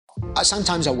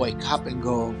sometimes I wake up and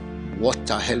go, what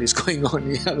the hell is going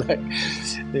on here? Like,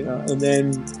 and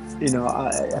then,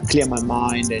 I clear my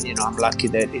mind, and, I'm lucky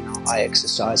that, I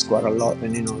exercise quite a lot,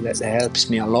 and, that helps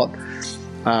me a lot.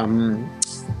 And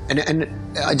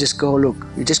I just go, look,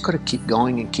 you just got to keep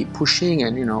going and keep pushing,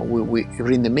 and,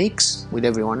 we're in the mix with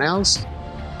everyone else.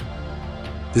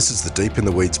 This is the Deep in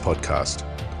the Weeds podcast.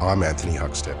 I'm Anthony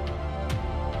Huckstep.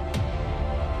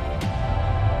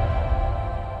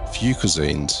 Few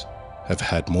cuisines have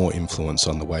had more influence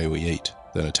on the way we eat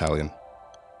than Italian.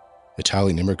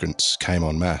 Italian immigrants came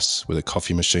en masse with a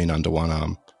coffee machine under one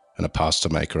arm and a pasta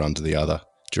maker under the other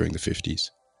during the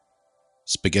 50s.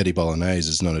 Spaghetti bolognese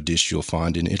is not a dish you'll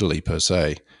find in Italy per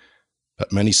se,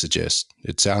 but many suggest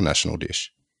it's our national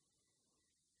dish.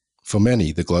 For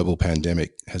many, the global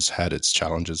pandemic has had its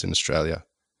challenges in Australia,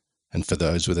 and for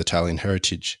those with Italian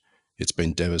heritage, it's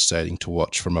been devastating to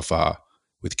watch from afar,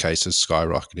 with cases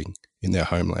skyrocketing in their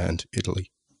homeland, Italy.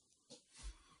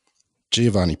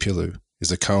 Giovanni Pilu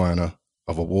is a co-owner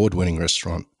of award-winning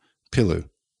restaurant Pilu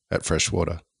at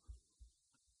Freshwater.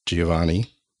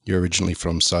 Giovanni, you're originally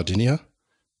from Sardinia,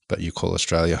 but you call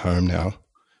Australia home now.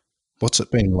 What's it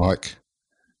been like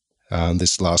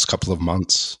this last couple of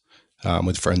months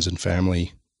with friends and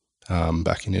family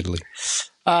back in Italy?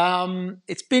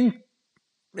 It's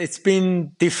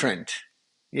been different.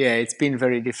 Yeah, it's been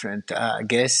very different, I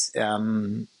guess.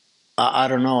 I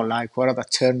don't know, like, what other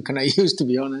term can I use, to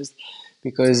be honest?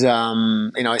 Because,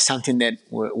 it's something that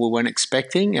we weren't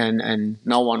expecting, and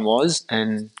no one was.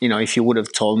 And, if you would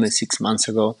have told me 6 months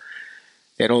ago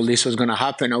that all this was going to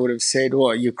happen, I would have said, "Oh,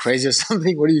 are you crazy or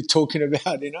something? What are you talking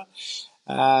about?"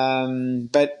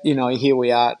 But, here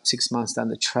we are 6 months down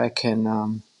the track,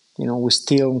 and, we're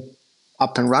still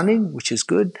up and running, which is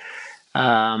good.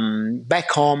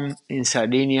 Back home in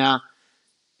Sardinia,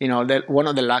 that one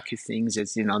of the lucky things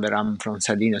is, that I'm from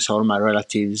Sardinia, so all my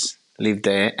relatives live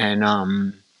there. And,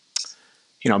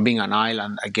 being an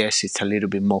island, I guess it's a little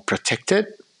bit more protected,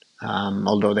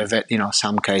 although they've had,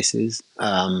 some cases,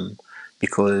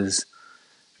 because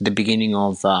at the beginning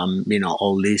of,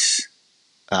 all this,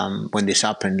 when this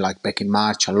happened, like back in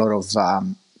March, a lot of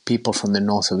people from the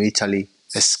north of Italy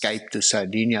escaped to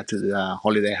Sardinia to the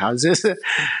holiday houses.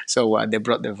 So they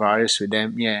brought the virus with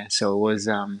them. Yeah, so it was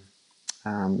a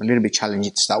little bit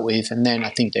challenging to start with. And then I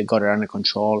think they got it under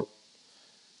control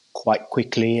quite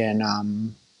quickly. And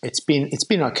it's been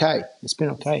okay. It's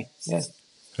been okay, yeah.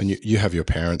 And you have your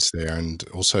parents there, and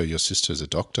also your sister's a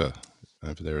doctor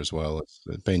over there as well.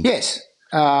 It's been... Yes.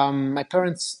 My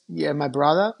parents, my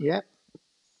brother,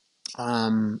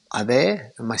 are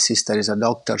there. And my sister is a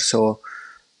doctor, so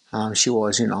she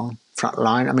was, front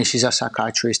line. I mean, she's a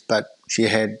psychiatrist, but she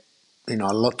had, a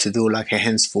lot to do, like her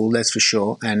hands full, that's for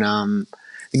sure. And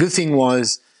the good thing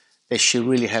was that she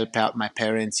really helped out my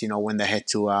parents, when they had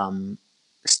to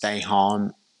stay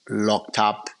home, locked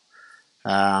up.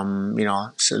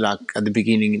 So like at the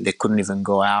beginning, they couldn't even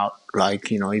go out,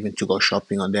 like, even to go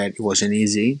shopping or that. It wasn't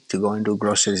easy to go and do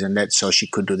groceries and that. So she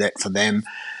could do that for them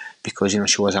because,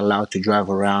 she was allowed to drive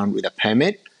around with a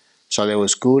permit. So that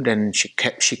was good, and she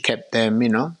kept them,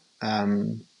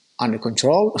 under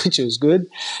control, which was good.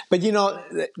 But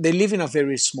they live in a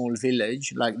very small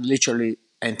village. Like literally,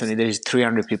 Anthony, there is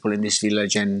 300 people in this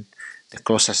village, and the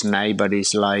closest neighbor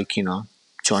is like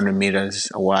 200 meters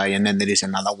away, and then there is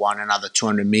another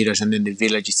 200 meters, and then the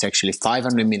village is actually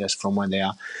 500 meters from where they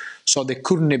are. So they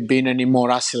couldn't have been any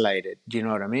more isolated. Do you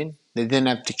know what I mean? They didn't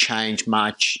have to change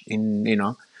much in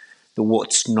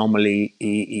what's normally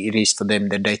it is for them,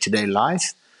 their day-to-day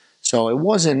life. So it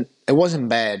wasn't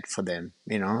bad for them,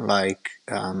 the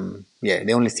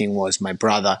only thing was my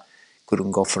brother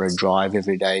couldn't go for a drive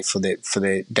every day for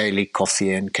the daily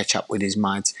coffee and catch up with his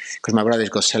mates, because my brother's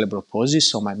got cerebral palsy,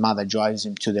 so my mother drives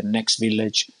him to the next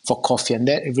village for coffee and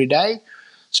that every day.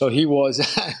 So he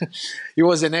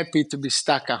wasn't happy to be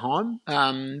stuck at home.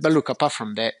 But look, apart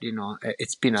from that,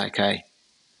 it's been okay.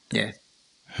 Yeah.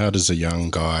 How does a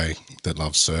young guy that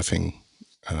loves surfing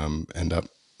end up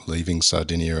leaving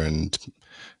Sardinia and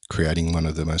creating one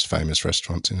of the most famous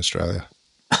restaurants in Australia?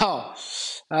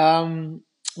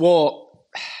 Well,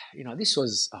 this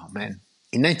was,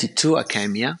 in 92 I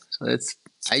came here, so that's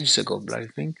ages ago, bloody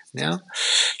thing. Now,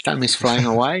 time is flying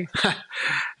away.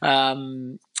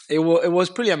 It was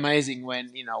pretty amazing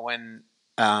when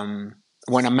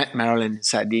I met Marilyn in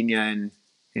Sardinia, and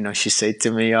she said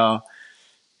to me, I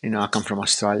come from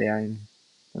Australia, and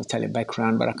I'll tell you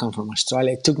background, but I come from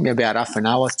Australia. It took me about half an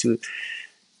hour to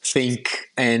think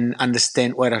and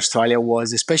understand where Australia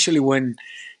was, especially when,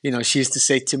 she used to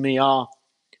say to me,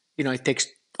 it takes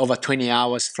over 20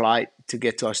 hours flight to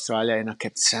get to Australia. And I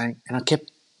kept saying, and I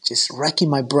kept just racking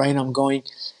my brain. I'm going,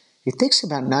 it takes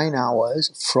about 9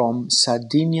 hours from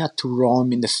Sardinia to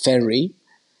Rome in the ferry.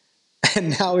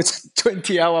 And now it's a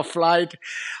 20-hour flight.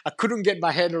 I couldn't get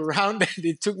my head around it.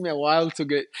 It took me a while to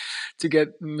get,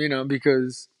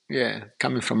 because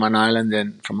coming from an island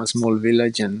and from a small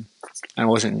village, and I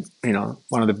wasn't,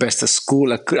 one of the best at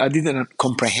school. I didn't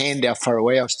comprehend how far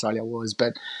away Australia was,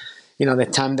 but the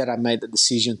time that I made the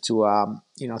decision to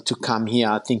come here,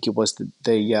 I think it was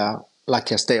the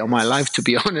luckiest day of my life, to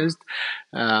be honest,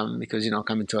 because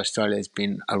coming to Australia has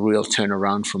been a real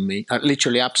turnaround for me.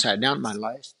 Literally upside down, my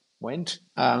life went,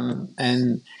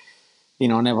 and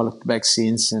never looked back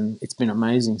since, and it's been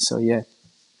amazing. So yeah,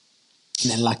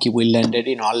 and then lucky we landed.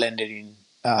 I landed in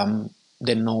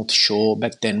the North Shore.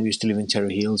 Back then we used to live in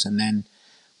Terry Hills, and then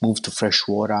moved to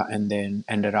Freshwater, and then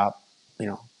ended up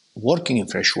working in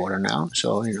Freshwater now.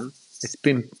 So it's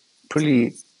been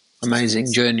pretty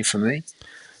amazing journey for me.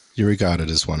 You're regarded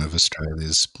as one of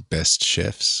Australia's best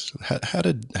chefs. How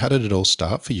did it all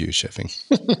start for you, chefing?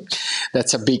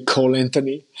 That's a big call,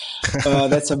 Anthony.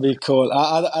 That's a big call.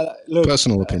 Look,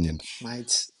 personal opinion,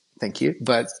 mates. Thank you,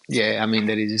 but yeah, I mean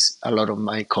there is a lot of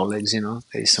my colleagues.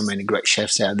 There's so many great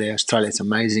chefs out there. Australia's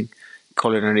amazing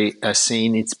culinary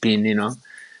scene. It's been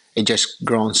it just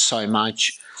grown so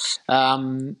much.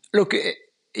 Look,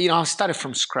 I started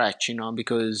from scratch,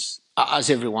 because as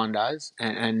everyone does,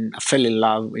 and I fell in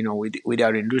love, with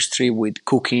our industry, with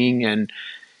cooking, and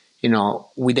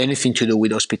with anything to do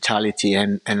with hospitality.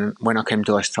 And when I came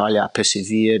to Australia, I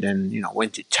persevered and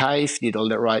went to TAFE, did all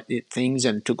the right things,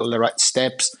 and took all the right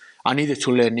steps. I needed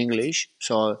to learn English,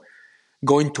 so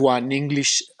going to an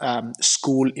English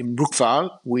school in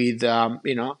Brookvale with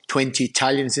 20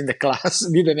 Italians in the class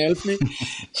didn't help me.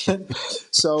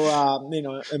 So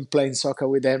and playing soccer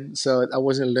with them, so I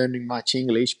wasn't learning much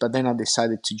English. But then I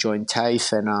decided to join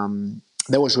TAFE, and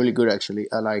that was really good actually.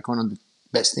 Like one of the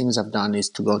best things I've done is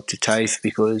to go to TAFE,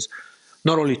 because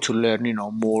not only to learn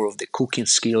more of the cooking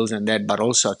skills and that, but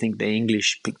also I think the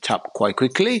English picked up quite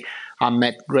quickly. I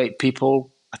met great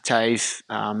people at TAFE,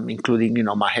 including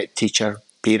my head teacher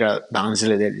Peter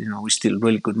Barnsley, that we're still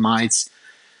really good mates.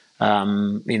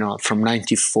 From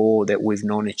 '94 that we've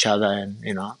known each other, and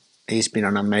he's been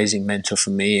an amazing mentor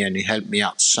for me, and he helped me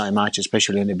out so much,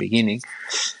 especially in the beginning.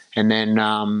 And then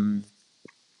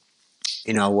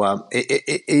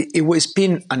it was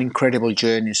been an incredible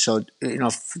journey. So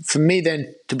for me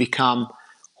then to become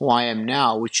who I am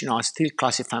now, which I still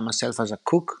classify myself as a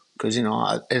cook, because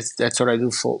that's what I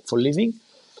do for living.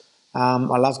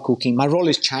 I love cooking. My role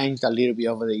has changed a little bit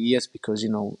over the years, because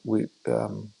we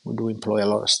do employ a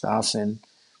lot of staff, and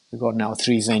we've got now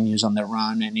 3 venues on the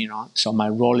run, and so my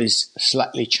role is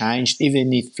slightly changed.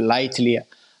 Even if lately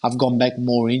I've gone back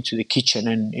more into the kitchen,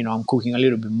 and I'm cooking a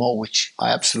little bit more, which I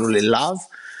absolutely love.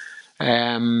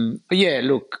 But yeah,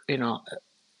 look,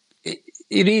 it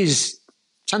is.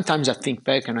 Sometimes I think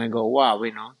back and I go, wow,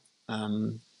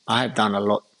 I have done a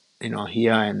lot,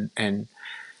 here, and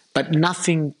but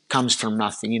nothing comes from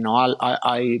nothing.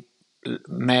 I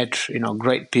met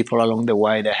great people along the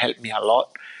way that helped me a lot.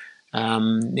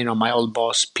 My old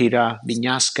boss Peter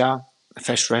Vignaska, the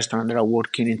first restaurant that I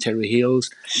worked in Terry Hills,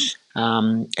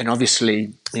 and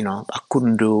obviously I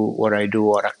couldn't do what I do,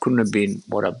 or I couldn't have been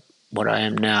what I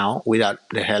am now without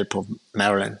the help of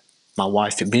Marilyn, my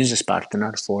wife, a business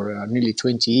partner for nearly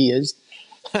 20 years.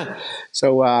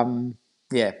 So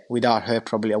yeah, without her,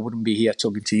 probably I wouldn't be here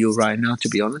talking to you right now, to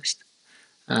be honest.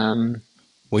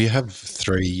 Well, you have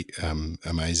 3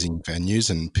 amazing venues,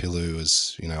 and Pilu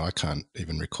is, I can't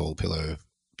even recall Pilu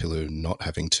not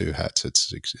having 2 hats.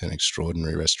 It's an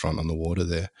extraordinary restaurant on the water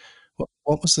there.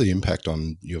 What was the impact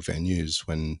on your venues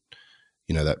when,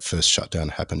 that first shutdown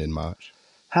happened in March?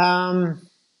 It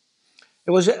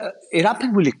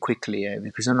happened really quickly,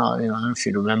 because I don't know if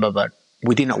you remember, but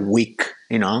within a week,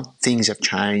 things have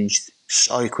changed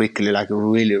so quickly, like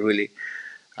really, really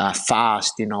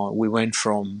fast. We went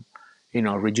from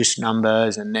reduced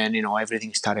numbers, and then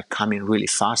everything started coming really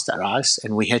fast at us,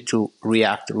 and we had to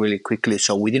react really quickly.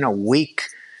 So within a week,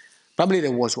 probably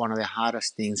that was one of the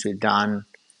hardest things we've done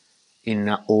in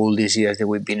all these years that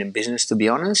we've been in business, to be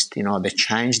honest. The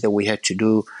change that we had to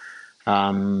do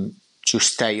to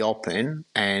stay open,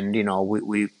 and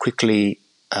we quickly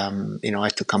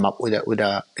had to come up with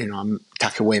a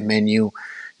takeaway menu,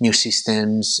 new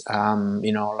systems,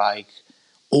 like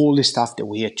all the stuff that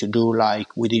we had to do,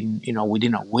 like within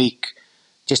a week,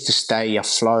 just to stay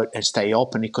afloat and stay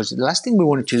open. Because the last thing we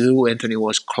wanted to do, Anthony,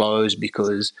 was close,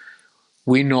 because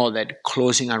we know that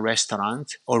closing a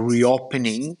restaurant or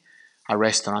reopening a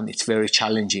restaurant, it's very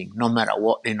challenging. No matter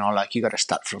what, like you got to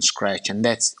start from scratch, and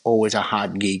that's always a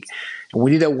hard gig.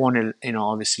 We didn't want to,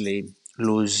 obviously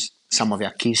lose some of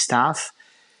our key staff.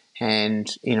 And,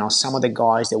 some of the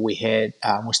guys that we had,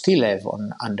 we still have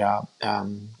under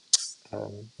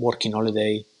working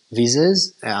holiday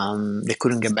visas. They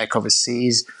couldn't get back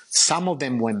overseas. Some of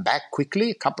them went back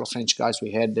quickly. A couple of French guys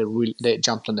we had, they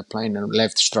jumped on the plane and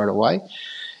left straight away.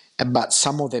 But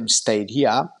some of them stayed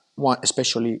here. One,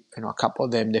 especially, a couple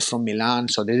of them, they're from Milan,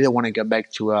 so they didn't want to go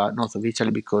back to north of Italy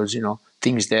because,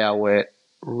 things there were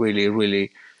really,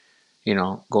 really,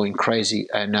 going crazy.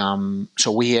 And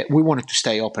so we wanted to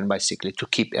stay open, basically, to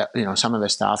keep, some of the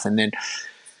staff. And then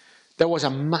that was a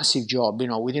massive job,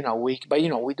 within a week. But,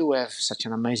 we do have such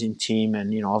an amazing team.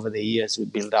 And, over the years, we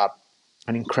built up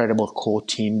an incredible core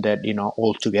team that,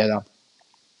 all together,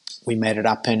 we made it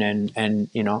happen. And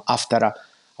after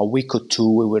a week or two,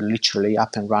 we were literally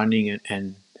up and running.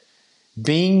 And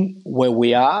being where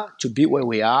we are, to be where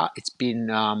we are, it's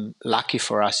been lucky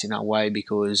for us in a way,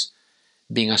 because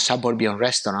being a suburban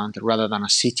restaurant rather than a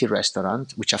city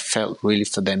restaurant, which I felt really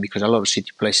for them, because a lot of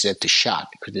city places had to shut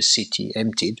because the city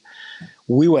emptied.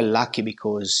 We were lucky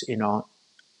because,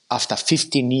 after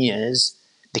 15 years,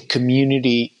 the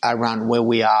community around where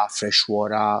we are,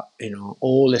 Freshwater,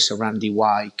 all the surrounding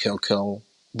Kilkeel,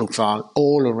 Brookvale,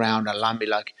 all around Alumbi,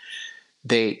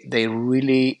 they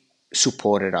really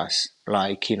supported us.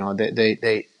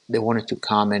 They wanted to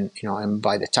come and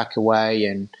buy the takeaway,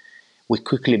 and we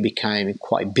quickly became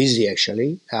quite busy,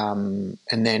 actually. And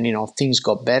then, things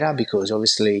got better because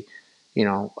obviously,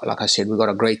 like I said, we got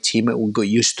a great team. We got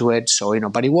used to it. So,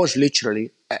 but it was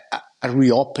literally a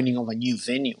reopening of a new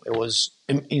venue. It was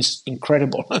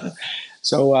incredible.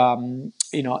 So,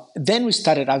 then we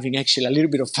started having actually a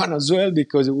little bit of fun as well,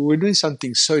 because we were doing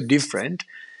something so different.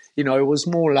 It was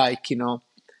more like,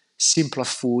 simpler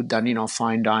food than,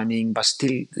 fine dining, but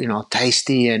still,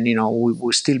 tasty. And, we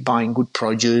were still buying good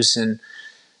produce, and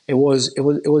it was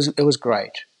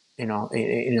great, in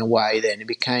a way. Then it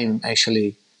became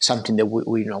actually something that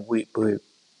we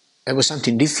it was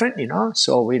something different.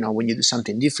 So, when you do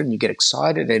something different, you get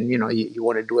excited, and, you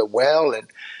want to do it well,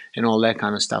 and all that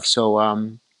kind of stuff. So,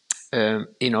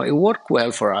 it worked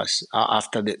well for us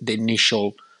after the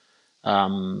initial,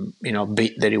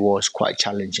 bit that it was quite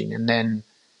challenging. And then,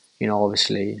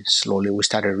 obviously, slowly we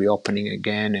started reopening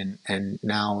again, and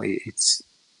now it's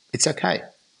okay.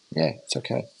 Yeah, it's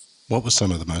okay. What were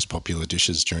some of the most popular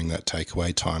dishes during that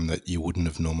takeaway time that you wouldn't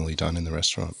have normally done in the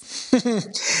restaurant?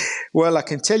 Well, I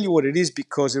can tell you what it is,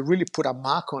 because it really put a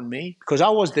mark on me, because I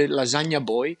was the lasagna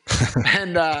boy,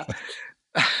 and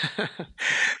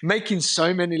making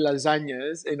so many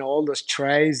lasagnas in all those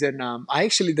trays. And I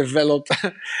actually developed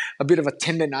a bit of a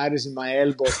tendonitis in my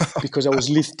elbow because I was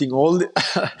lifting all the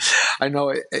I know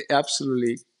it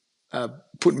absolutely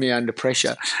put me under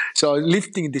pressure. So I was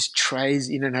lifting these trays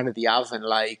in and out of the oven,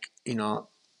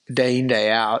 day in,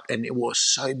 day out. And it was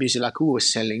so busy. Like, we were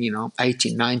selling,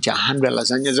 80, 90, 100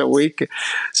 lasagnas a week.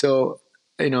 So,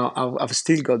 I've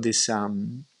still got this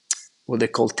what they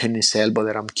call tennis elbow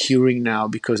that I'm curing now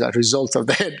because as a result of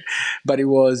that. But it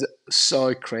was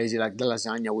so crazy. Like the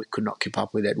lasagna, we could not keep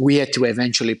up with it. We had to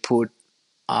eventually put,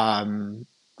 we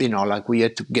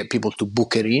had to get people to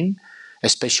book it in,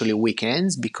 especially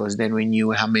weekends, because then we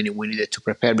knew how many we needed to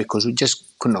prepare, because we just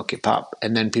could not keep up.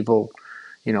 And then people,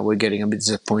 were getting a bit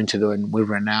disappointed when we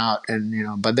ran out.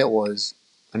 And, but that was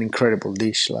an incredible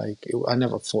dish. I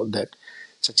never thought that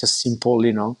such a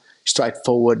simple,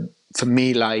 straightforward. For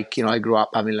me, I grew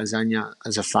up having lasagna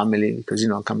as a family because,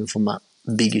 coming from a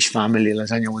biggish family,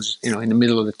 lasagna was, in the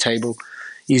middle of the table,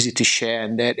 easy to share,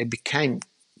 and that it became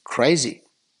crazy.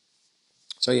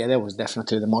 So, yeah, that was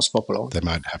definitely the most popular one. They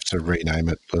might have to rename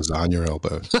it Lasagna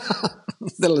Elbow.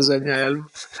 The lasagna elbow.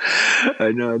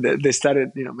 I know. They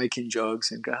started, making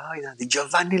jokes and go, the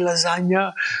Giovanni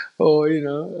lasagna, or,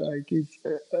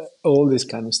 all this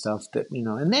kind of stuff that,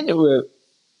 and then there were,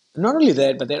 not only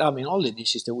that, but then, all the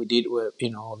dishes that we did were,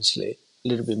 obviously a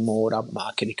little bit more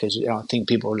upmarket because I think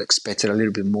people expected a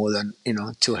little bit more than,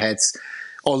 two heads,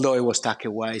 although it was tucked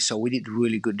away. So we did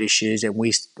really good dishes, and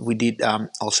we did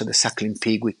also the suckling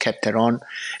pig. We kept it on.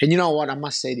 And you know what? I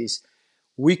must say this.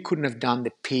 We couldn't have done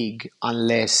the pig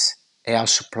unless our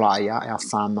supplier, our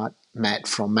farmer, Matt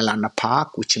from Melana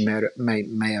Park, which you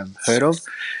may have heard of.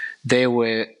 They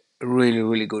were really,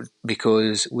 really good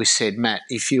because we said, Matt,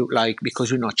 if you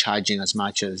because we're not charging as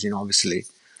much as, obviously,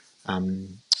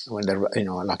 when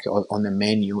on the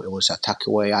menu, it was a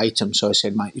takeaway item. So I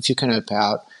said, Mate, if you can help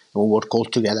out and we work all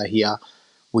together here,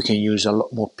 we can use a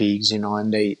lot more pigs,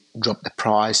 and they dropped the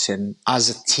price. And as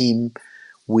a team,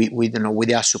 we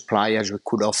with our suppliers, we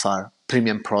could offer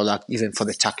premium product even for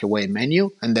the takeaway menu,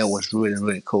 and that was really,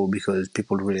 really cool because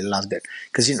people really loved it.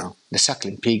 Because the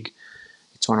suckling pig,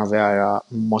 it's one of our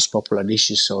most popular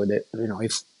dishes. So that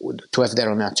if to have that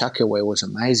on our takeaway was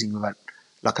amazing. But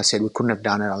like I said, we couldn't have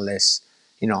done it unless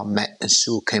Matt and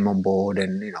Sue came on board,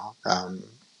 and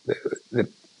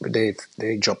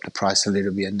they dropped the price a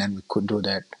little bit, and then we could do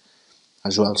that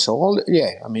as well. So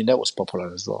that was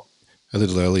popular as well. A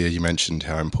little earlier, you mentioned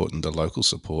how important the local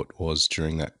support was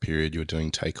during that period you were doing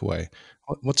takeaway.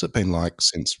 What's it been like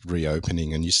since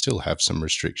reopening? And you still have some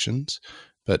restrictions,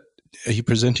 but are you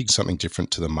presenting something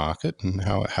different to the market? And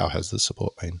how has the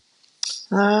support been?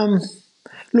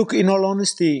 Look, in all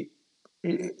honesty,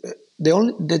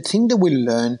 the thing that we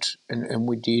learned and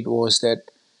we did was that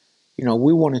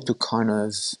we wanted to kind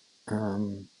of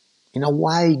in a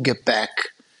way get back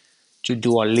to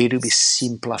do a little bit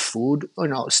simpler food,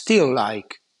 still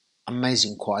like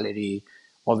amazing quality,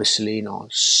 obviously,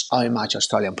 so much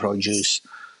Australian produce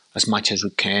as much as we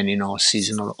can,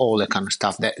 seasonal, all that kind of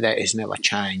stuff. That has never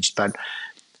changed, but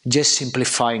just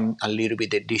simplifying a little bit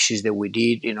the dishes that we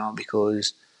did,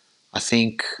 because I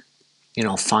think,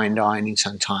 fine dining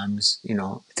sometimes,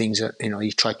 things that,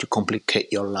 you try to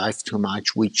complicate your life too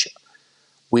much, which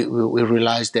we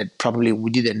realized that probably we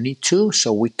didn't need to.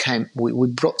 So we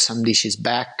brought some dishes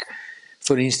back.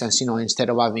 For instance, instead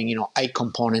of having, 8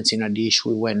 components in a dish,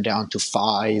 we went down to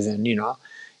 5, and,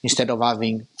 instead of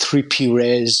having 3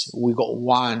 purees, we got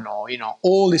 1, or,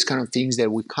 all these kind of things that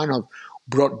we kind of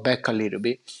brought back a little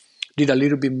bit, did a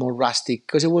little bit more rustic,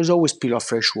 because it was always Pilu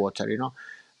Freshwater,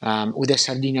 with a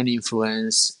Sardinian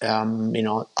influence, a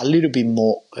little bit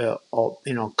more,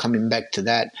 coming back to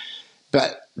that.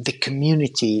 But the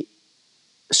community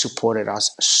supported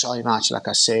us so much. Like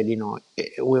I said,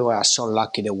 we were so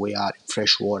lucky that we are in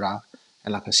Freshwater.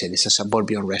 And like I said, it's a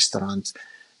suburban restaurant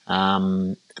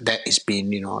that has been,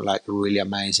 like really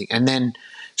amazing. And then,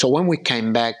 so when we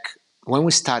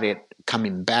started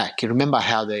coming back, you remember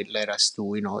how they led us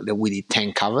to, that we did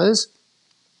 10 covers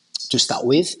to start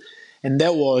with. And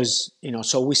that was,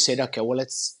 so we said, okay, well,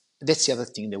 that's the other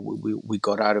thing that we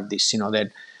got out of this,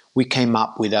 that we came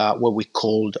up with what we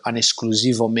called an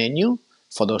esclusivo menu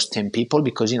for those 10 people,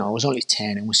 because, it was only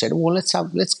 10. And we said, well,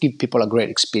 let's give people a great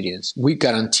experience. We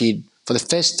guaranteed for the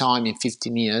first time in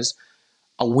 15 years,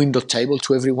 a window table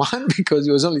to everyone because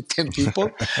it was only 10 people.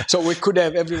 So we could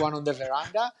have everyone on the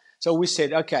veranda. So we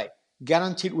said, okay,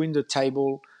 guaranteed window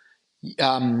table,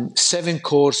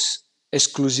 7-course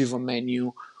esclusivo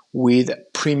menu with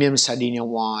premium Sardinia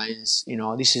wines.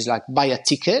 This is like buy a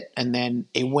ticket, and then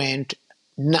it went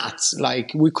nuts.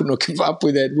 Like we could not keep up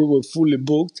with it. We were fully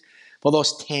booked for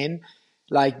those 10,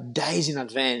 like days in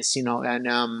advance,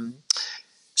 and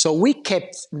so we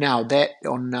kept now that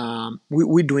on,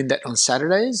 we're doing that on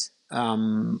Saturdays,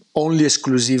 only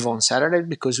exclusive on Saturday,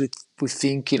 because we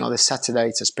think, the Saturday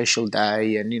it's a special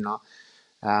day, and,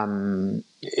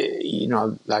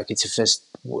 like it's the first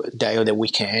day of the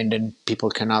weekend, and people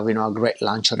can have, a great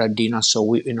lunch or a dinner. So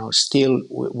we,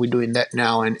 we're doing that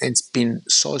now, and it's been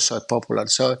so popular.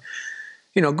 So,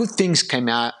 good things came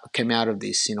out of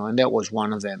this, and that was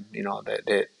one of them,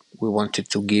 that we wanted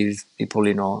to give people,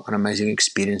 an amazing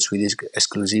experience with this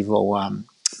esclusivo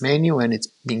menu, and it's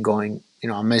been going,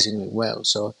 amazingly well.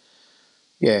 So,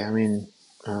 yeah, I mean,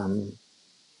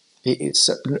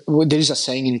 there is a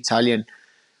saying in Italian,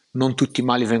 non tutti i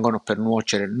mali vengono per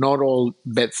nuocere. Not all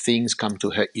bad things come to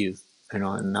hurt you,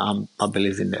 and I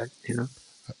believe in that,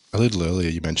 A little earlier,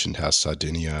 you mentioned how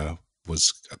Sardinia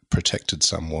was protected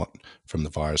somewhat from the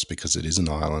virus because it is an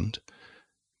island.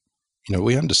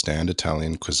 We understand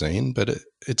Italian cuisine, but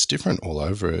it's different all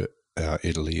over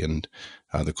Italy, and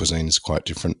the cuisine is quite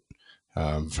different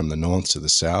from the north to the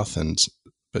south.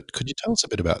 But could you tell us a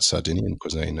bit about Sardinian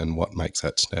cuisine and what makes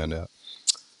that stand out?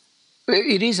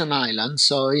 It is an island,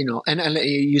 so and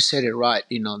you said it right.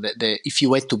 That if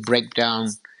you were to break down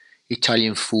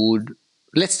Italian food,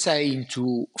 let's say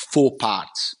into 4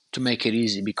 parts to make it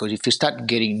easy, because if you start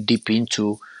getting deep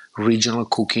into regional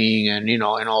cooking and and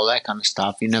all that kind of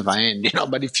stuff, you never end.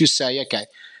 But if you say, okay,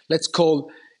 let's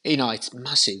call, it's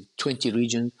massive, 20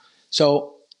 regions.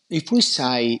 So if we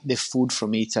say the food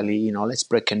from Italy, let's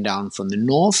break it down from the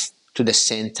north to the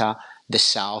center, the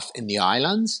south, and the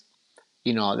islands.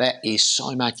 There is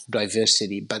so much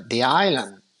diversity, but the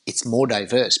island, it's more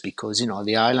diverse because,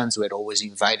 the islands were always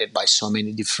invaded by so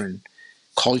many different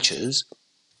cultures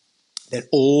that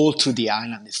all through the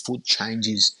island, the food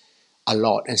changes a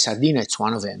lot. And Sardinia, it's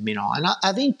one of them, and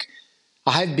I think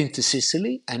I have been to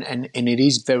Sicily, and it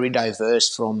is very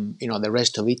diverse from, the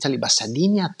rest of Italy, but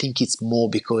Sardinia, I think it's more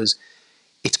because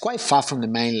it's quite far from the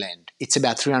mainland. It's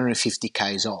about 350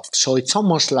 k's off. So it's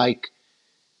almost like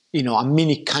a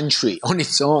mini country on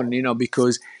its own,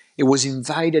 because it was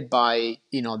invaded by,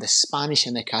 the Spanish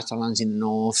and the Catalans in the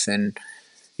north, and,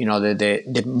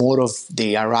 the more of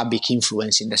the Arabic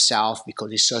influence in the south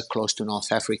because it's so close to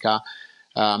North Africa.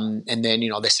 And then,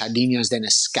 the Sardinians then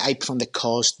escaped from the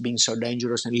coast, being so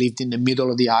dangerous, and lived in the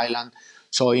middle of the island.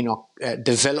 So,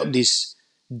 developed this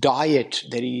diet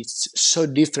that is so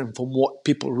different from what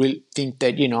people really think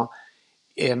that,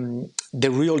 the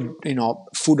real,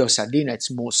 food of Sardinia, it's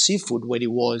more seafood, where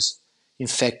it was, in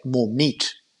fact, more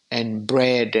meat and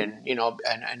bread, and,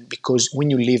 and because when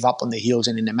you live up on the hills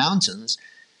and in the mountains,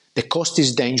 the coast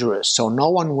is dangerous. So no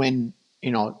one went,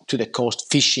 to the coast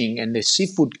fishing, and the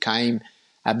seafood came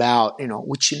about,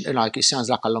 which, like, it sounds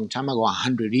like a long time ago,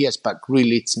 100 years, but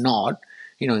really it's not,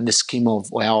 in the scheme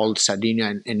of where old Sardinia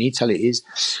and Italy is.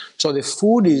 So the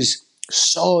food is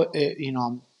so,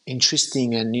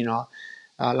 interesting, and,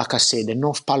 like I said, the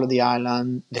north part of the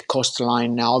island, the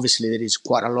coastline. Now, obviously, there is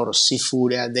quite a lot of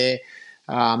seafood out there.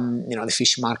 The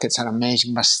fish markets are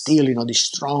amazing, but still, the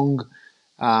strong,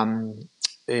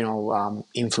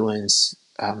 influence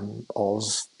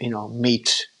of,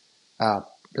 meat,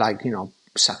 like,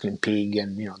 suckling pig,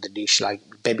 and, the dish like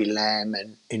baby lamb,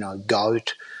 and,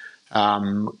 goat.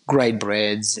 Great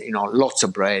breads, lots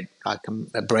of bread. Like,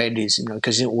 bread is,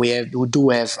 because we do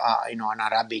have, an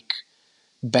Arabic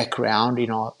background.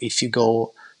 If you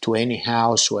go to any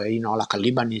house where, like a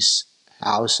Lebanese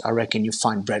house, I reckon you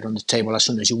find bread on the table as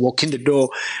soon as you walk in the door,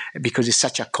 because it's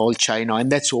such a culture,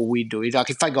 and that's what we do. Like,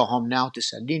 if I go home now to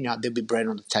Sardinia, there'll be bread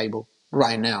on the table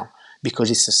right now, because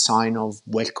it's a sign of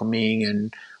welcoming,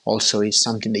 and also it's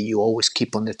something that you always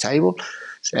keep on the table.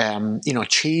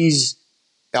 Cheese,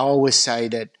 I always say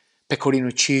that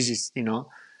pecorino cheese is,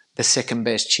 the second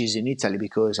best cheese in Italy,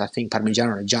 because I think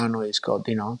Parmigiano Reggiano has got,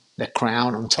 the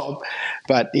crown on top.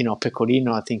 But,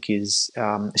 pecorino, I think, is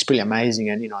it's pretty amazing.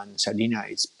 And, in Sardinia,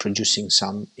 it's producing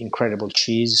some incredible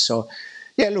cheese. So,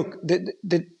 yeah, look,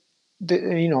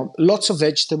 lots of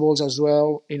vegetables as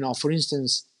well. For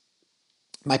instance,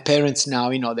 my parents now,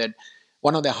 that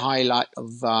one of the highlight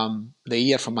of the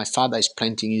year for my father is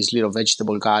planting his little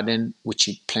vegetable garden, which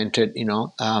he planted,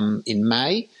 in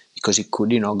May, because he could,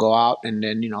 go out, and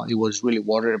then, he was really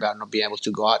worried about not being able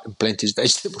to go out and plant his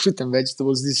fruit and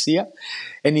vegetables this year.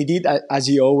 And he did, as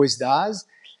he always does.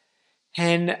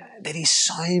 And there is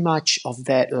so much of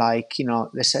that, like,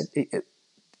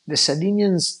 the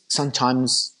Sardinians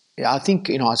sometimes, I think,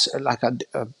 it's like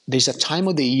there's a time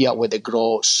of the year where they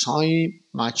grow so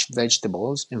much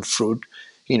vegetables and fruit,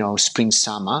 spring,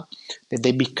 summer, that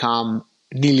they become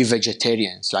nearly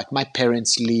vegetarians. Like, my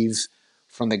parents live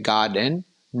from the garden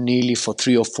nearly for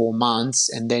 3 or 4 months.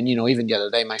 And then, even the other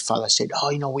day, my father said,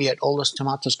 oh, we had all those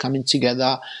tomatoes coming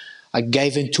together. I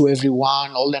gave them to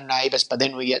everyone, all the neighbors, but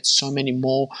then we get so many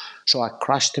more. So I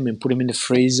crushed them and put them in the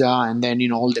freezer. And then,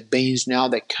 all the beans now,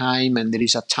 they came, and there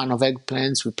is a ton of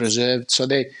eggplants we preserved. So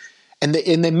they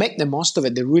make the most of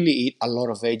it. They really eat a lot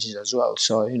of veggies as well.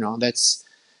 So, that's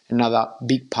another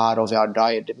big part of our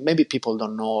diet that maybe people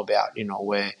don't know about,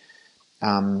 where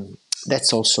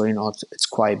that's also, it's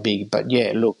quite big. But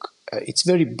yeah, look, it's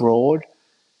very broad.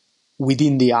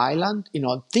 Within the island,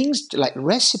 things like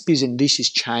recipes and dishes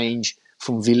change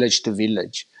from village to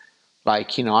village.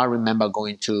 Like, I remember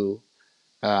going to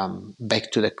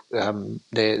back to the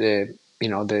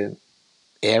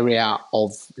area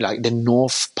of, like, the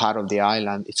north part of the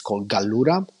island. It's called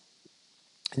Gallura.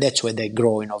 That's where they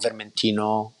grow,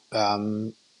 Vermentino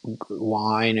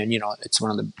wine, and it's one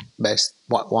of the best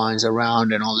white wines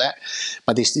around and all that.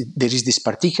 But there is this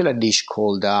particular dish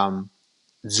called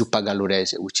zuppa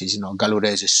gallurese, which is,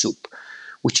 gallurese soup,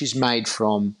 which is made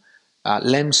from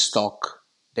lamb stock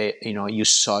that, you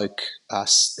soak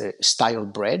stale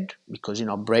bread, because,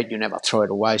 bread, you never throw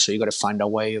it away. So you got to find a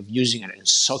way of using it, and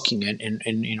soaking it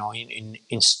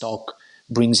in stock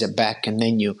brings it back. And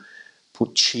then you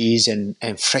put cheese and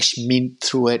fresh mint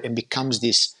through it, and becomes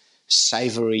this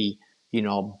savory,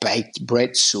 baked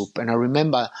bread soup. And I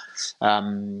remember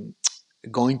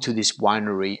going to this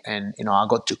winery, and I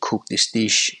got to cook this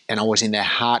dish, and I was in the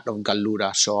heart of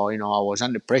Gallura, so I was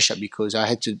under pressure because I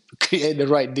had to create the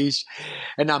right dish,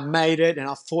 and I made it, and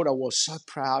I thought I was so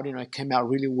proud. It came out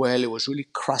really well. It was really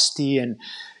crusty, and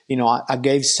I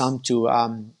gave some to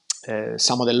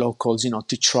some of the locals,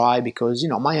 to try, because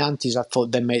my aunties, I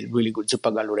thought they made really good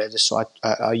zuppa gallurese, so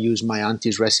I used my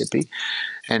auntie's recipe,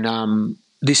 and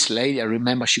this lady, I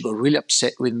remember, she got really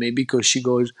upset with me because she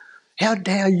goes, how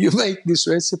dare you make this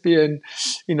recipe, and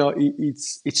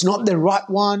it's not the right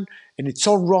one, and it's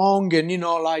all wrong, and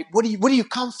like, where do you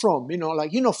come from,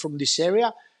 from this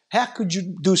area, how could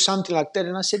you do something like that?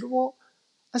 And I said, well,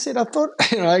 I said, I thought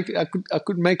I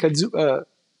could make a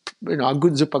a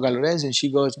good zuppa gallurese. And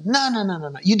she goes,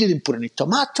 no. You didn't put any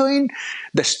tomato in.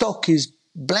 The stock is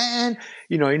bland.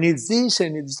 It needs this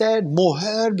and it's that, more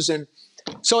herbs. And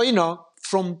so,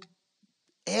 from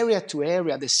area to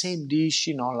area, the same dish,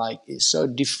 is so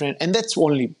different. And that's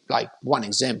only like one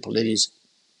example. There is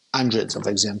hundreds of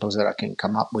examples that I can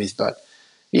come up with. But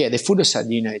yeah, the food of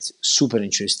Sardinia is super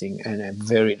interesting and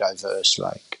very diverse.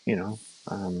 A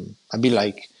bit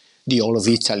like the whole of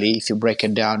Italy. If you break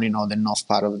it down, the north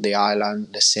part of the island,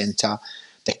 the center,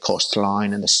 the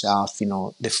coastline, and the south,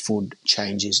 the food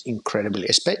changes incredibly.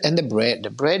 And the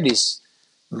bread is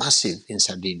massive in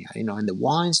Sardinia, and the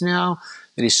wines now,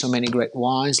 there is so many great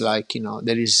wines,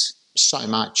 there is so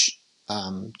much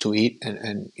to eat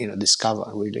and discover,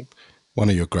 really. One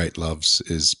of your great loves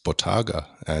is Bottarga,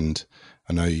 and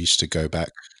I know you used to go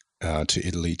back to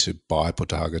Italy to buy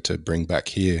Bottarga to bring back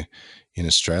here in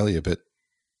Australia, but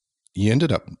you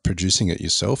ended up producing it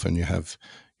yourself and you have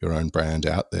your own brand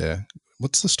out there.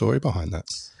 What's the story behind that?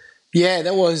 Yeah,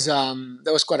 that was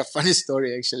quite a funny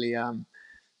story, actually.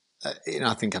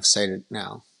 I think I've said it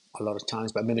now a lot of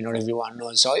times, but maybe not everyone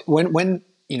knows. So when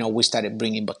we started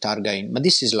bringing Bottarga in, but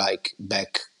this is like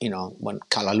back when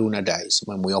Cala Luna days,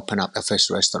 when we opened up the first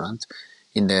restaurant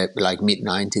in the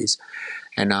mid-90s,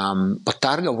 and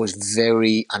Bottarga was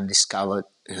very undiscovered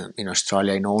in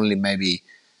Australia, and only maybe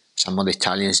some of the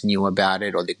Italians knew about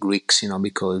it, or the Greeks,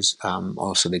 because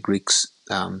also the Greeks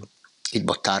eat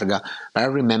Bottarga. But I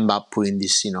remember putting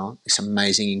this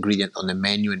amazing ingredient on the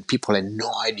menu, and people had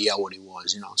no idea what it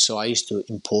was, So I used to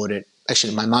import it.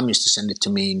 Actually, my mom used to send it to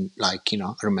me in I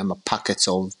remember packets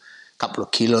of a couple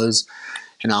of kilos.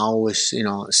 And I always,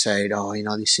 said,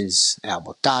 this is our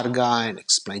Bottarga, and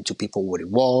explain to people what it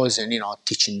was, and,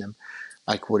 teaching them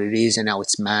what it is and how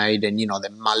it's made. And, the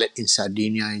mullet in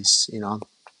Sardinia is,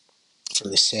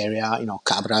 from this area,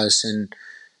 cabras, and,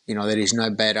 there is no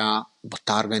better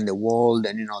Bottarga in the world.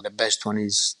 And, the best one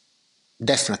is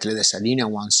definitely the Sardinia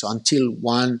one. So until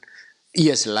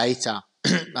years later,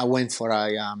 I went for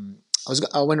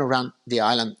I went around the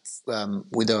island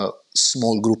with a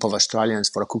small group of Australians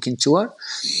for a cooking tour,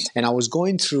 and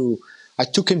I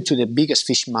took him to the biggest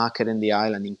fish market in the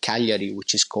island in Cagliari,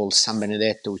 which is called San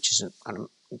Benedetto, which is an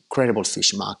incredible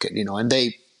fish market, and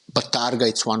Bottarga,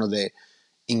 it's one of the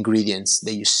ingredients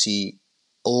that you see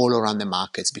all around the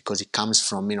markets because it comes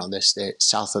from, the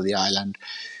south of the island,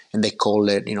 and they call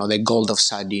it, the gold of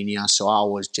Sardinia. So I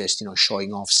was just,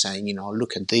 showing off, saying,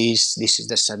 look at this. This is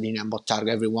the Sardinian Bottarga,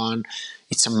 everyone.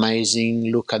 It's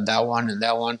amazing. Look at that one and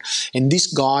that one. And this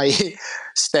guy,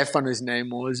 Stefano, his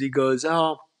name was, he goes,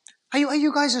 oh, are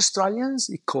you guys Australians?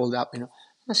 He called up,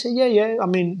 I said, yeah. I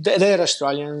mean, they're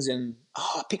Australians. And,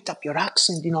 I picked up your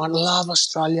accent. I love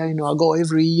Australia. I go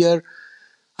every year.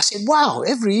 I said, wow,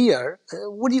 every year?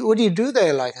 What do you do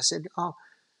there? I said, oh,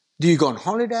 do you go on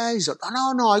holidays? Or,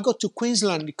 no, I go to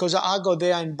Queensland because I go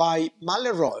there and buy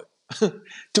mallet roe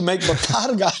to make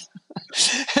Bottarga.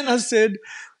 And I said,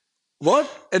 what?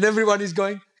 And everyone is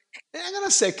going, hang on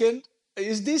a second.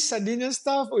 Is this Sardinian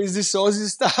stuff or is this Aussie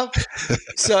stuff?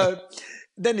 So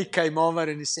then he came over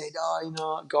and he said,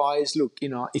 guys, look,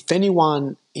 if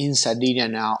anyone in Sardinia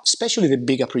now, especially the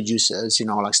bigger producers,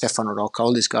 like Stefano Rocca,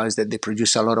 all these guys that they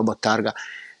produce a lot of Bottarga,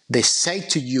 they say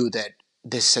to you that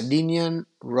the Sardinian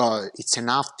roe, it's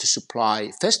enough to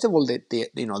supply, first of all,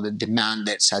 the demand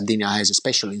that Sardinia has,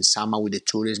 especially in summer with the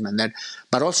tourism and that,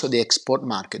 but also the export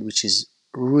market, which is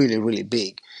really, really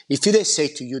big. If they say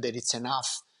to you that it's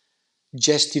enough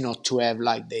just, to have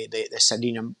the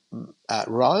Sardinian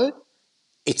roe,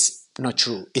 it's not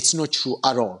true. It's not true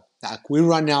at all. We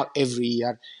run out every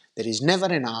year. There is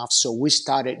never enough. So we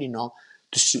started,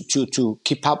 to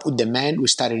keep up with demand, we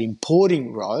started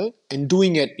importing roe and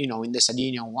doing it, in the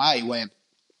Sardinian way, where,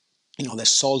 the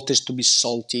salt has to be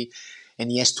salty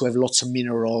and he has to have lots of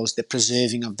minerals, the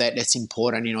preserving of that's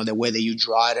important, the way that you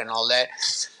dry it and all that.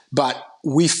 But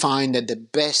we find that the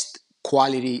best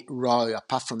quality roe,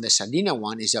 apart from the Sardinian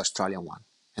one, is the Australian one.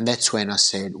 And that's when I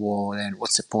said, well, then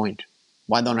what's the point?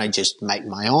 Why don't I just make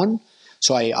my own?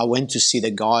 So I went to see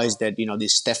the guys that,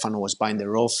 this Stefano was buying the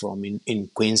roe from in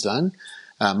Queensland,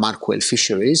 Markwell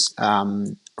Fisheries,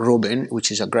 Ruben,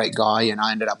 which is a great guy, and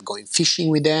I ended up going fishing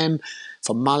with them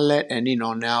for mullet, and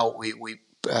now we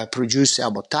produce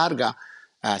our Bottarga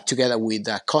together with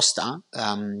Costa,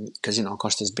 because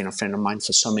Costa's been a friend of mine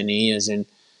for so many years, and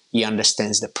he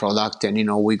understands the product,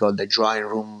 and we got the drying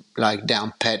room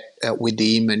down pat with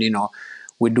him, and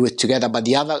we do it together. But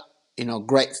the other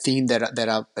great thing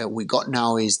that we got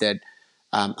now is that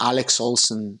Alex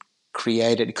Olsen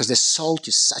created, because the salt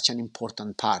is such an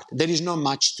important part. There is not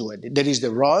much to it. There is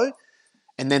the roe,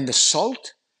 and then the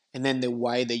salt, and then the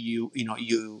way that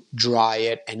you dry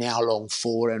it and how long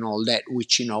for and all that,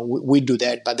 which we do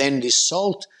that. But then the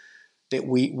salt that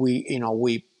we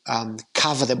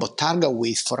cover the bottarga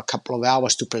with for a couple of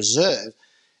hours to preserve,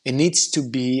 it needs to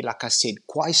be, like I said,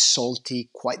 quite salty,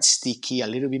 quite sticky, a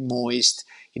little bit moist.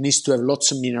 It needs to have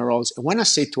lots of minerals. And when I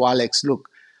say to Alex, look,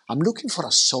 I'm looking for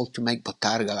a salt to make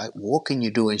bottarga, like, what can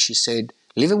you do? And she said,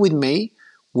 leave it with me,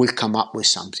 we'll come up with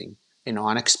something. And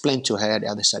I explained to her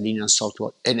how the Sardinian salt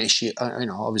was, and she,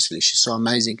 obviously she's so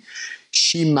amazing.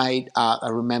 She made, I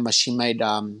remember she made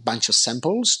a bunch of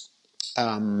samples.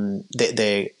 How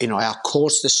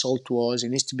coarse the salt was. It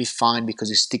needs to be fine because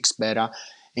it sticks better.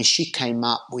 And she came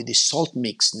up with this salt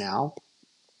mix now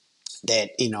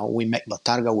that we make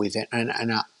bottarga with it, and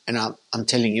I'm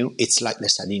telling you, it's like the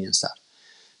Sardinian stuff.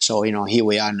 So here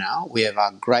we are now. We have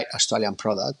a great Australian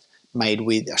product made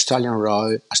with Australian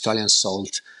raw, Australian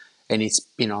salt, and it's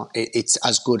it's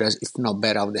as good as, if not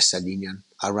better, of the Sardinian,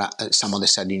 some of the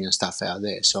Sardinian stuff out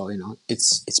there. So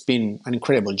it's been an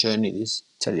incredible journey. This,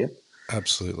 tell you.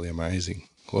 Absolutely amazing.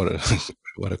 What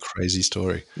a crazy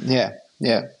story. Yeah.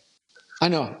 I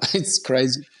know, it's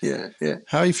crazy. Yeah.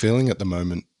 How are you feeling at the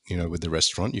moment, with the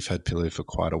restaurant? You've had Pilu for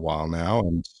quite a while now,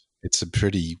 and it's a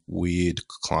pretty weird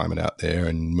climate out there,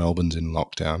 and Melbourne's in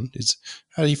lockdown.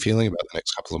 How are you feeling about the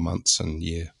next couple of months and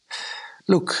year?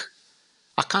 Look,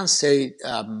 I can't say,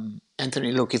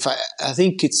 Anthony, look, I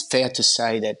think it's fair to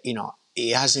say that,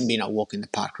 it hasn't been a walk in the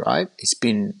park, right? It's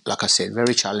been, like I said,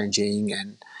 very challenging,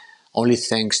 and only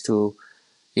thanks to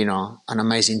an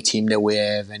amazing team that we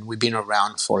have, and we've been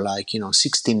around for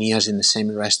 16 years in the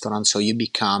same restaurant, so you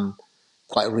become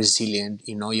quite resilient,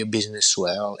 your business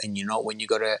well, and when you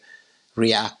got to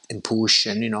react and push,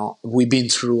 and we've been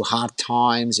through hard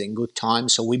times and good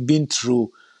times, so we've been through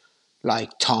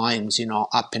times,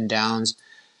 up and downs,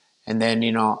 and then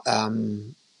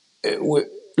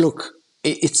look,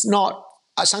 it's not,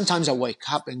 sometimes I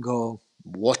wake up and go,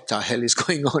 what the hell is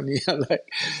going on here?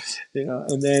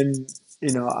 And then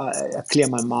I clear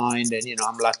my mind, and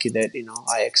I'm lucky that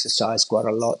I exercise quite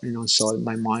a lot, so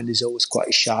my mind is always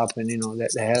quite sharp, and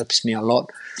that helps me a lot.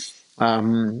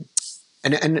 And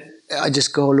I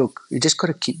just go, look, you just got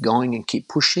to keep going and keep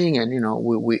pushing, and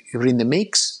we're in the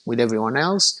mix with everyone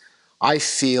else. I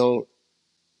feel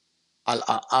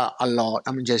a lot.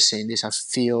 I'm just saying this. I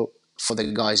feel for the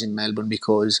guys in Melbourne,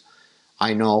 because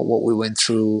I know what we went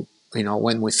through,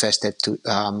 when we first had to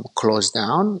close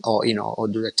down, or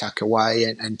do the tuck away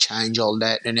and change all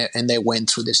that. And they went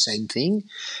through the same thing.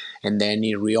 And then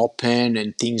you reopen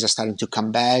and things are starting to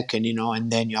come back, and,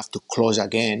 and then you have to close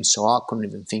again. So I couldn't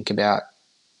even think about,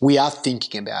 we are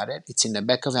thinking about it. It's in the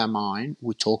back of our mind.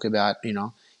 We talk about,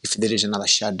 if there is another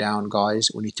shutdown, guys,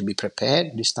 we need to be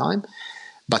prepared this time.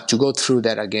 But to go through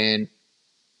that again,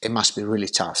 it must be really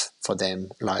tough for them.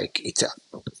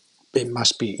 It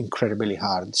must be incredibly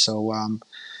hard. So,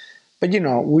 but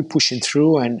we're pushing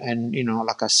through, and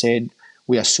like I said,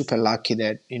 we are super lucky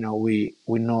that we're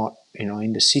not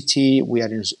in the city. We are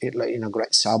in a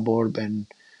great suburb, and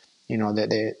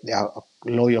they are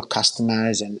loyal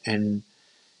customers, and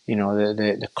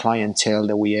the clientele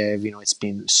that we have. It's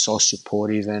been so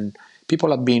supportive, and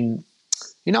people have been.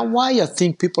 Why I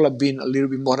think people have been a little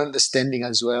bit more understanding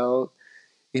as well.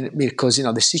 Because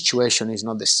the situation is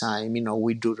not the same.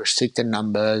 We do restricted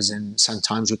numbers, and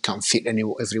sometimes we can't fit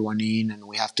everyone in, and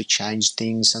we have to change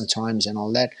things sometimes and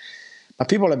all that. But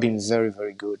people have been very,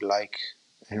 very good.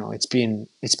 It's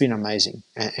been amazing.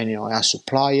 And our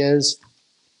suppliers,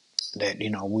 that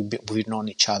we've known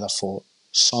each other for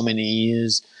so many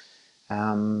years.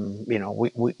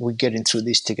 We're getting through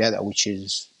this together, which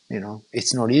is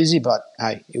it's not easy, but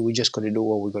hey, we just got to do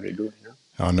what we got to do.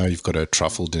 I know you've got a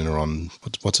truffle dinner on.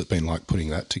 What's it been like putting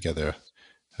that together?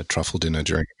 A truffle dinner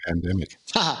during a pandemic.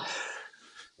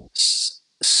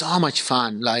 So much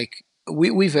fun.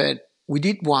 We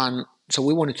did one. So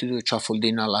we wanted to do a truffle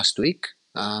dinner last week,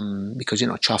 because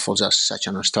truffles are such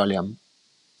an Australian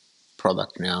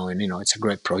product now, and it's a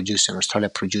great produce, and Australia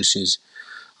produces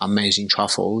amazing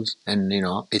truffles, and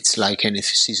it's like any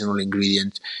seasonal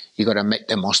ingredient. You got to make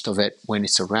the most of it when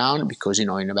it's around, because in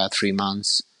about 3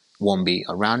 months won't be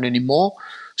around anymore.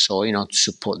 So to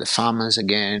support the farmers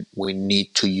again, we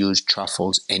need to use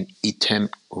truffles and eat them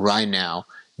right now,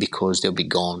 because they'll be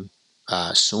gone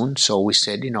soon. So we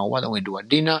said, why don't we do a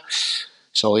dinner?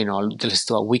 So let's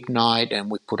do a weeknight,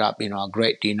 and we put up a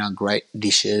great dinner, great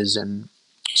dishes. And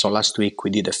so last week we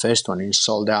did the first one, and it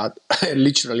sold out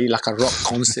literally like a rock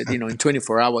concert. In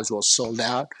 24 hours it was sold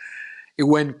out. It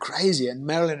went crazy, and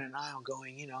Marilyn and I are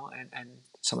going, and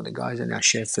some of the guys, and our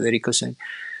chef Federico saying,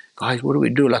 guys, what do we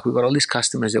do? Like, we've got all these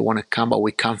customers that want to come, but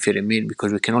we can't fit them in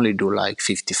because we can only do like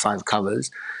 55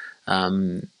 covers.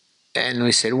 And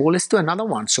we said, well, let's do another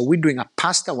one. So we're doing a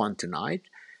pasta one tonight.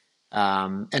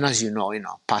 And as you know,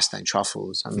 pasta and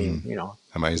truffles, I mean,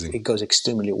 amazing. It goes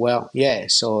extremely well. Yeah.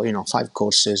 So, 5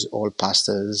 courses, all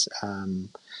pastas,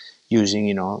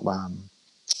 using,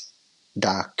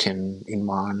 duck in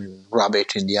one and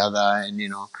rabbit in the other. And,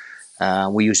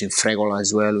 we're using fregola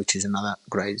as well, which is another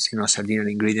great, Sardinian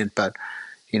ingredient, but,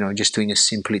 just doing it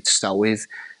simply to start with.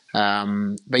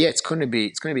 But yeah, it's going to be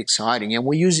exciting. And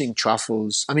we're using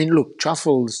truffles. I mean, look,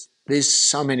 truffles, there's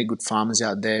so many good farmers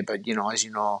out there, but, as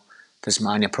you know,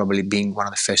 Tasmania probably being one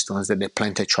of the first ones that they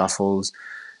planted truffles,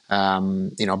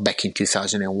 back in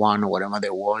 2001 or whatever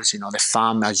there was. The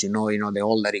farm, as you know, the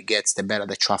older it gets, the better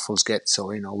the truffles get. So,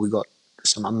 we got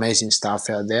some amazing stuff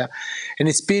out there. And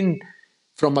it's been,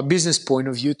 from a business point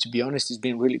of view, to be honest, it's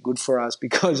been really good for us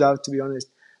because I have to be honest,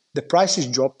 the prices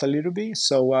dropped a little bit.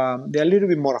 So they're a little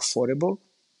bit more affordable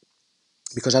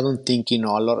because I don't think, a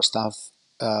lot of stuff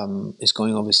is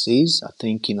going overseas. I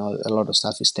think, a lot of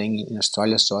stuff is staying in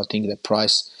Australia. So I think the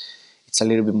price, it's a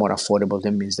little bit more affordable.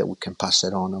 That means that we can pass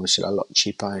it on, obviously, a lot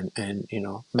cheaper and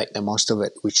make the most of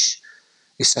it, which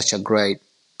is such a great,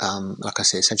 like I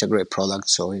say, such a great product.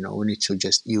 So, we need to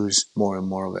just use more and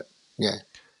more of it. Yeah.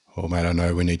 Well, mate, I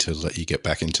know we need to let you get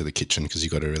back into the kitchen because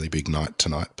you've got a really big night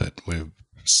tonight, but we're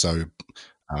so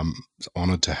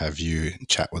honoured to have you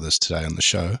chat with us today on the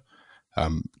show.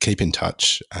 Keep in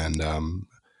touch and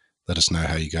let us know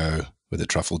how you go with the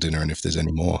truffle dinner and if there's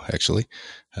any more, actually.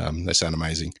 They sound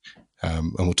amazing.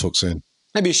 And we'll talk soon.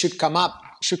 Maybe you should come up.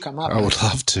 I would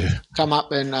love to. Come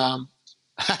up and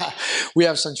we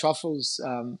have some truffles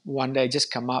one day.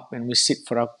 Just come up and we sit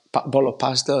for a bowl of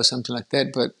pasta or something like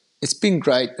that. But it's been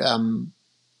great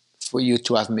for you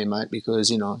to have me, mate,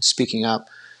 because, speaking up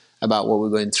about what we're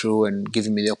going through and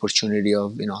giving me the opportunity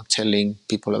of, telling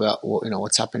people about what,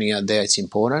 what's happening out there. It's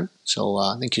important. So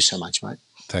thank you so much, mate.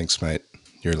 Thanks, mate.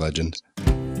 You're a legend.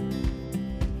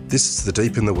 This is the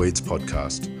Deep in the Weeds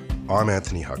podcast. I'm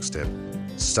Anthony Huckstep.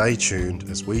 Stay tuned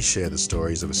as we share the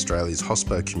stories of Australia's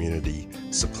hospo community,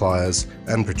 suppliers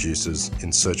and producers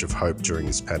in search of hope during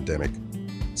this pandemic.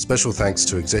 Special thanks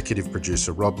to executive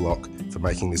producer Rob Locke for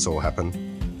making this all happen.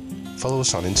 Follow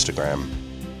us on Instagram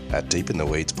at Deep in the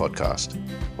Weeds Podcast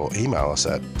or email us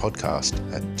at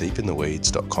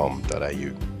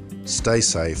podcast@deepintheweeds.com.au. Stay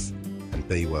safe and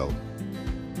be well.